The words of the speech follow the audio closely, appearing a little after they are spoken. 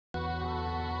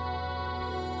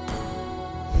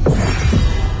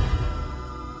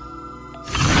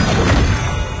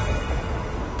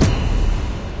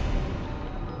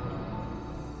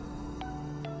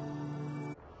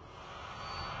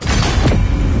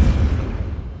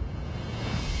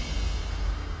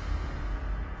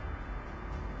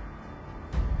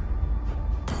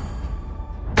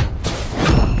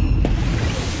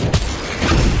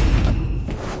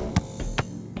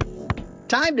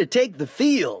Time to take the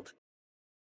field.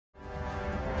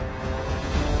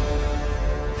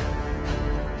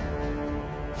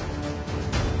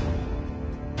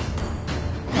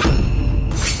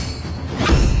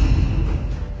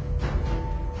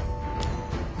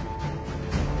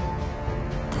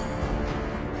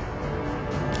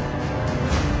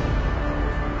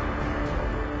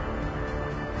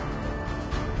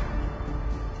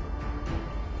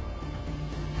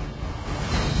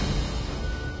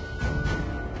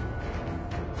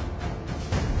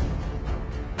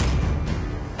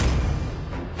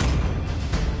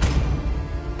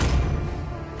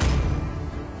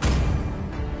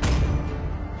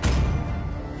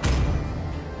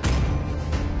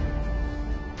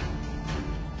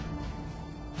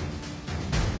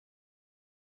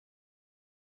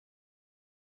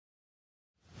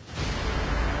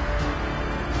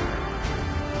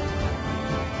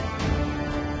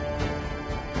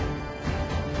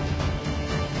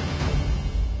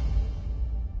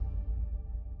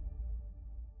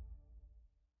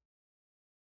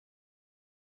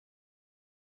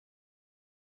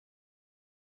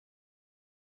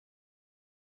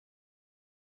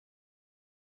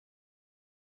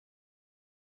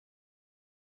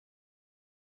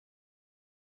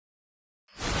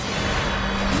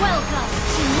 Welcome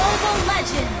to Mobile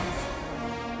Legends!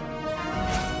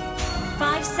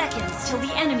 5 seconds till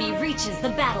the enemy reaches the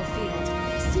battlefield.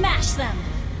 Smash them!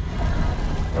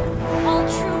 All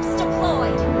troops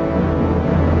deployed!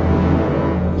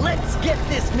 Let's get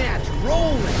this match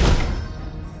rolling!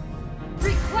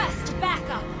 Request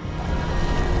backup!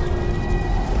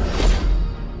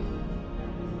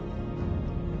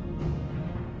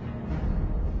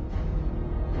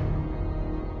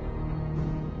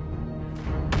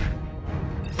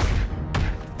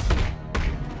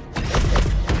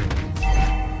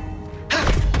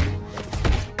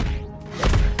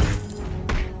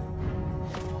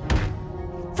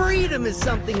 Freedom is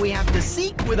something we have to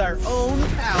seek with our own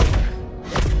power.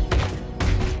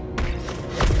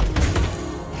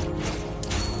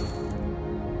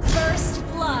 First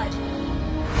blood.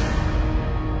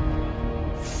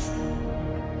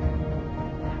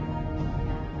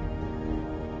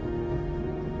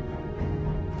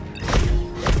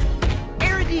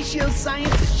 Erudition's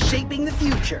science is shaping the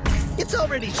future. It's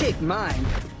already shaped mine.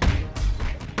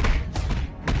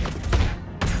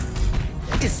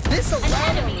 Is this allowed?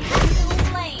 An enemy has been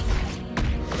slain.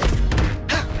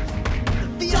 Ha!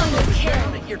 The feeling of the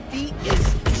ground at your feet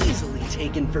is easily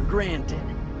taken for granted.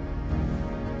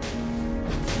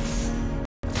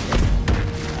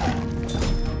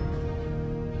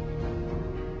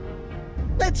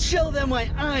 Let's show them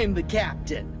why I'm the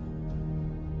captain.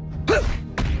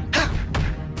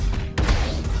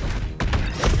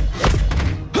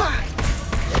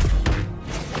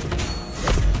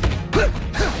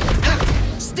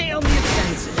 Stay on the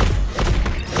offensive.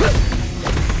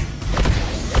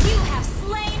 You have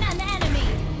slain an enemy.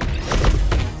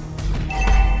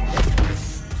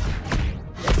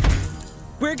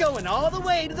 We're going all the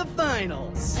way to the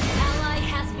finals. An ally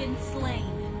has been slain.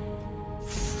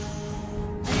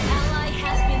 An ally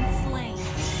has been slain.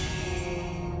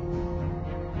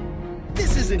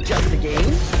 This isn't just a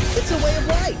game, it's a way of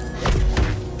life.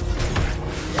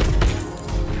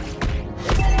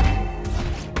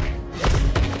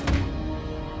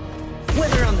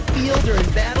 Whether on the field or in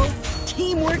battle,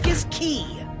 teamwork is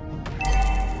key.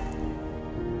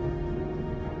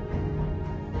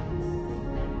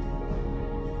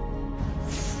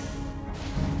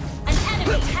 An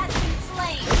enemy has been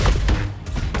slain.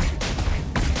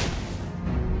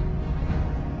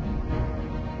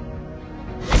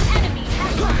 An enemy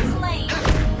has been slain.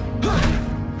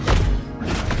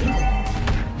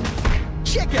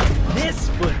 Check out this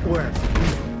footwork.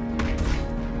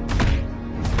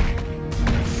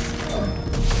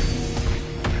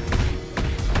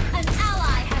 An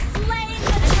ally has slain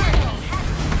the turtle.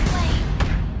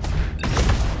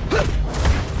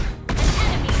 An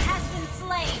enemy has been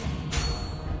slain.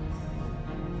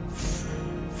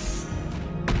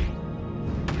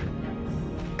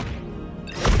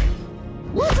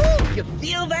 Woohoo! You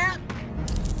feel that?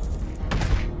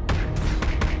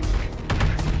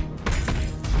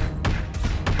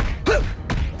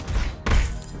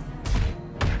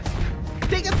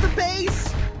 Pick up the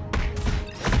pace!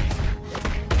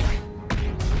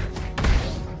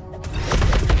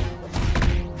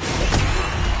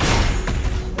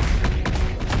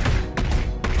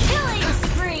 Killing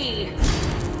spree.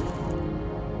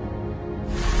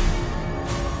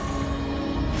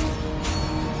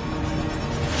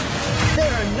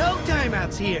 There are no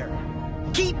timeouts here.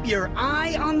 Keep your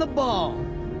eye on the ball.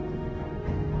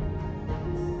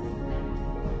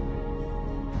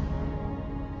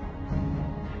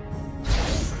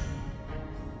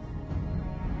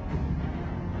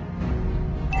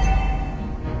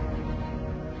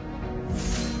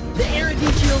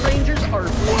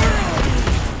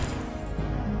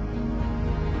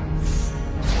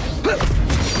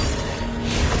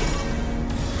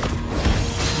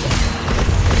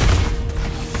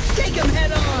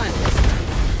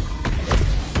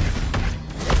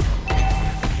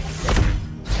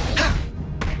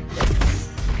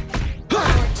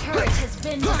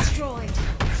 been destroyed.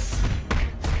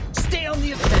 Stay on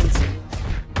the offensive.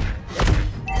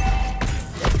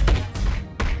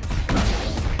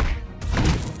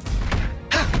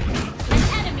 An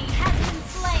enemy has been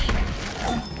slain.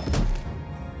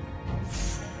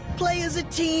 Play as a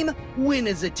team, win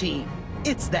as a team.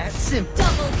 It's that simple.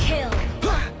 Double kill.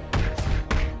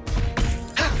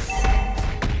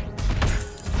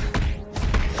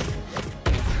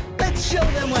 Let's show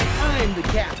them why I'm the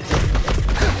captain.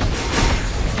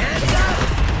 Hands up!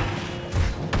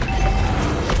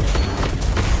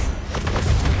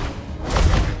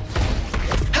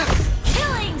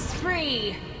 Killing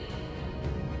spree.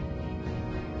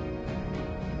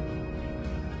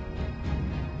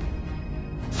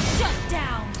 Shut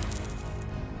down.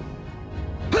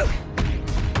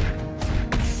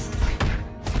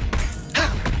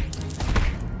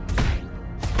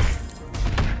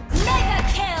 Mega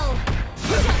kill.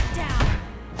 Shut down.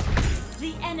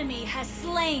 The enemy has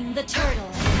slain the turtle.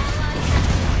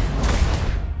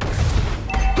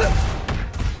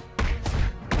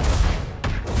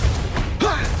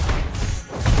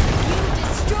 You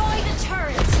destroy the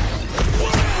turret.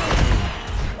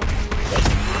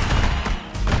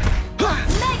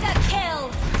 Mega kill.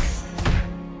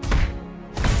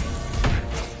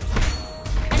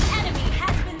 An enemy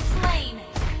has been slain.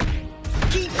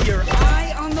 Keep your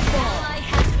eye on the ball. Ally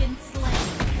has been slain.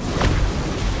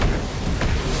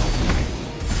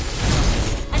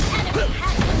 An enemy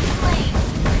has been slain.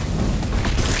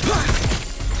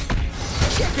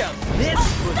 Check out this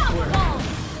footwork. Unstoppable.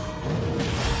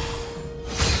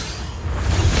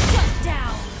 Shut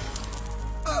down.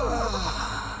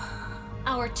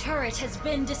 Our turret has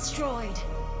been destroyed.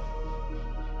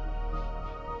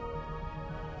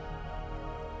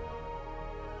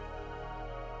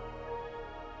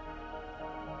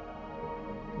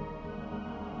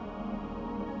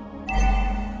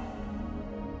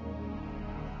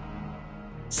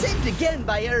 Saved again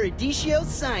by Eruditio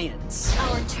Science.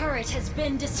 Our turret has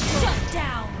been destroyed. Shut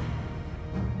down.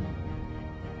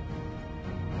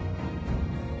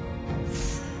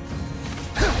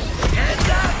 Hands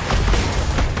up!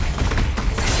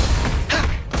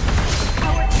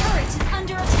 Our turret is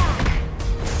under attack.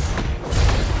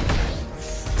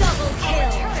 Double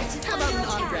kill. Our turret is How about under an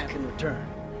attack. autograph in return?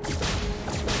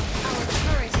 Our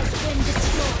turret has been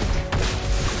destroyed.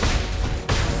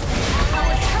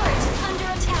 Our turret is under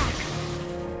attack.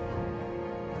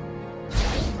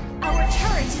 Our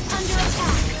turret is under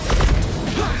attack.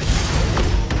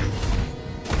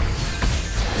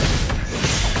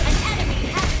 An enemy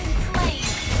has been slain.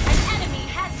 An enemy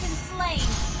has been slain.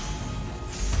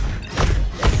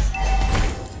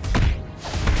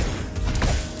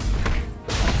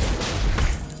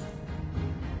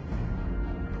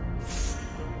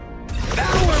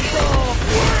 Powerball!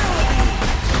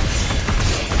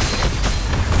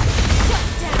 Shut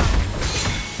down.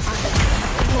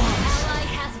 Ally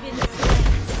has been slain.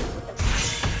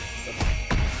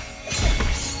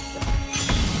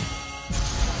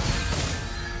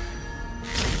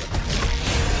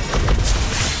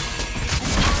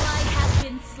 An ally has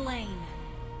been slain.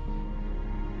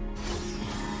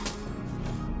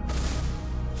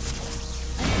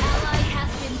 An ally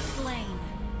has been slain.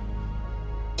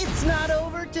 It's not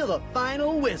over till the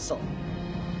final whistle.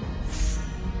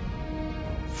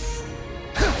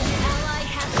 Ally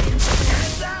has been slain.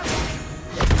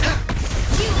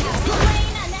 You have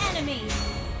slain an enemy.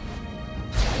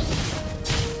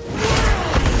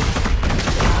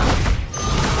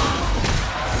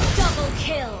 Double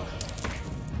kill.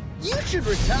 You should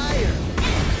retire.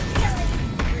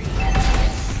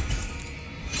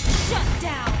 Shut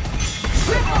down.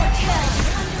 Triple kill.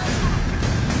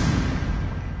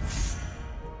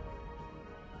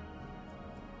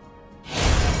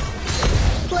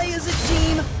 Play as a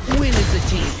team, win as a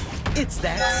team. It's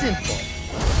that simple.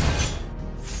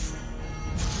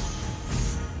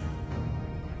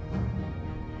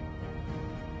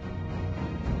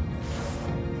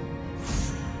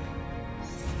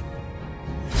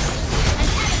 An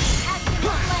enemy has been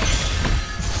slain.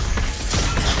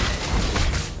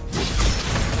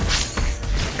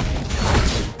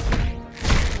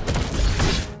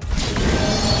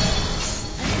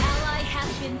 An ally has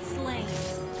been slain.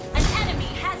 An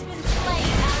enemy has been slain.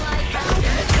 Ally has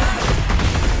been slain.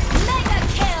 Mega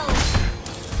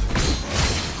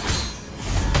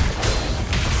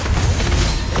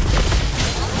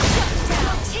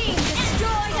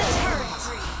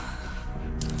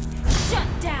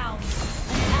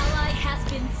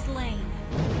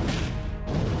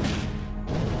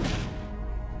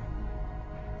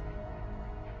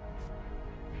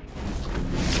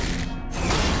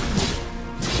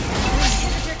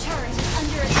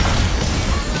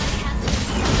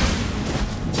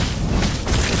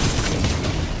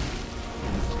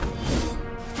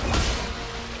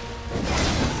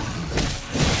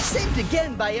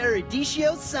by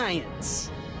Eruditio Science.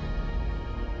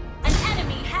 An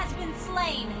enemy has been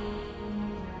slain.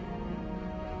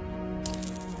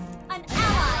 An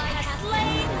ally has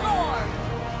slain Lord.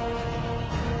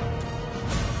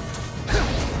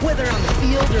 Whether on the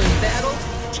field or in battle,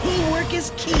 teamwork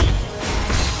is key.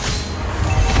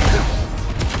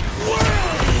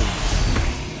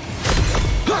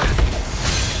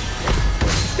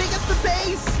 Pick up the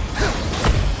pace!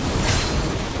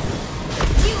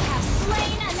 You have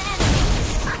slain an enemy.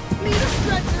 Need a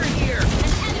stretcher here! An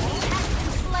enemy has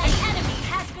been slain. An enemy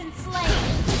has been slain.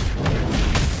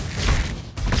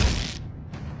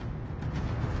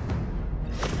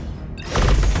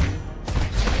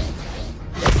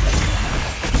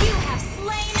 You have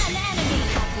slain an enemy.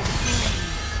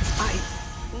 I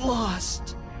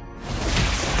lost.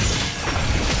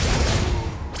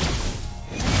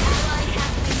 Ally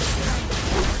has been slain.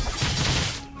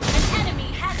 An enemy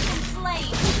has been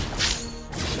slain.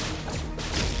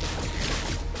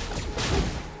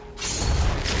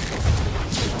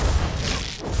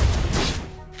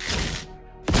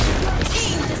 Your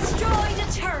team destroyed a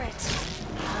turret.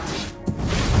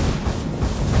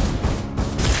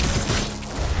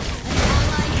 An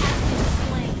ally has been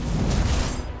slain.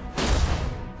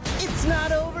 It's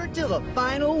not over till the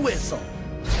final whistle.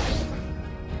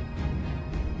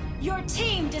 Your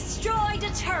team destroyed a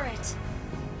turret.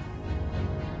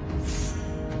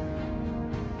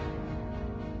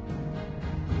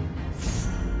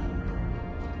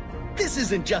 This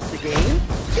isn't just a game,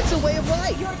 it's a way of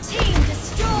life. Your team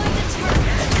destroyed a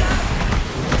turret.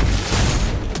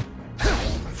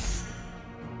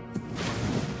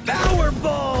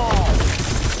 Powerball!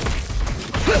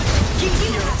 Keep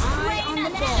You your have eye slain on the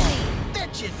an ball. enemy.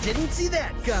 Bet you didn't see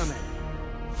that coming.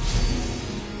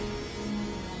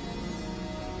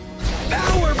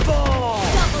 Powerball!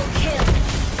 Double kill.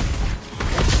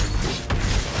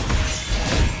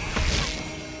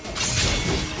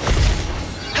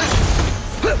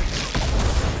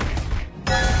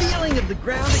 The feeling of the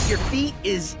ground at your feet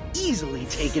is easily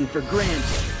taken for granted.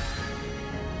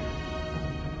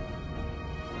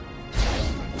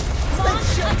 Launch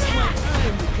Let's show them attack. what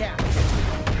time we captured.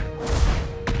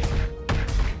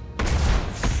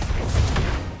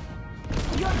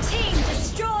 Your team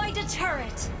destroyed a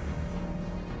turret.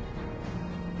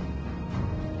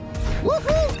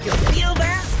 Woohoo! You feel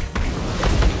that?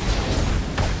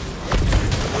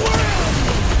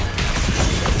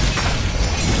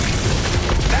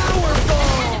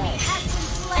 Powerball! Enemy has been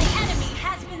slain. An enemy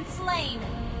has been slain.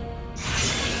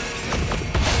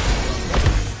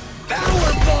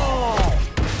 Powerball!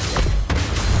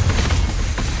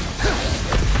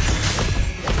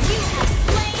 You have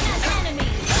slain an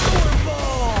enemy.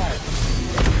 Powerball!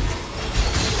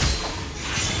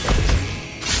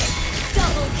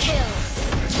 Double kill.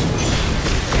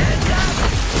 Heads up!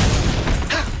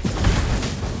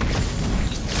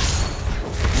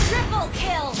 Triple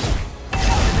kill.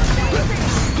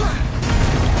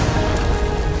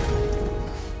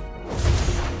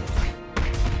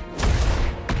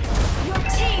 Your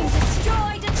team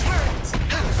destroyed a turret.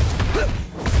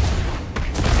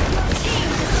 Your team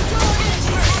destroyed a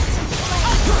turret.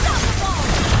 Unstoppable.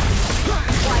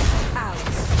 Wiped out.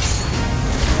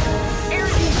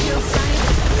 Eruditio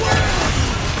Science!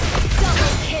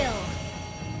 Double kill.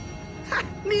 Ha!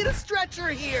 Need a stretcher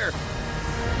here!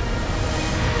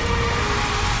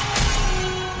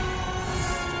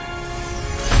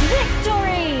 Victory.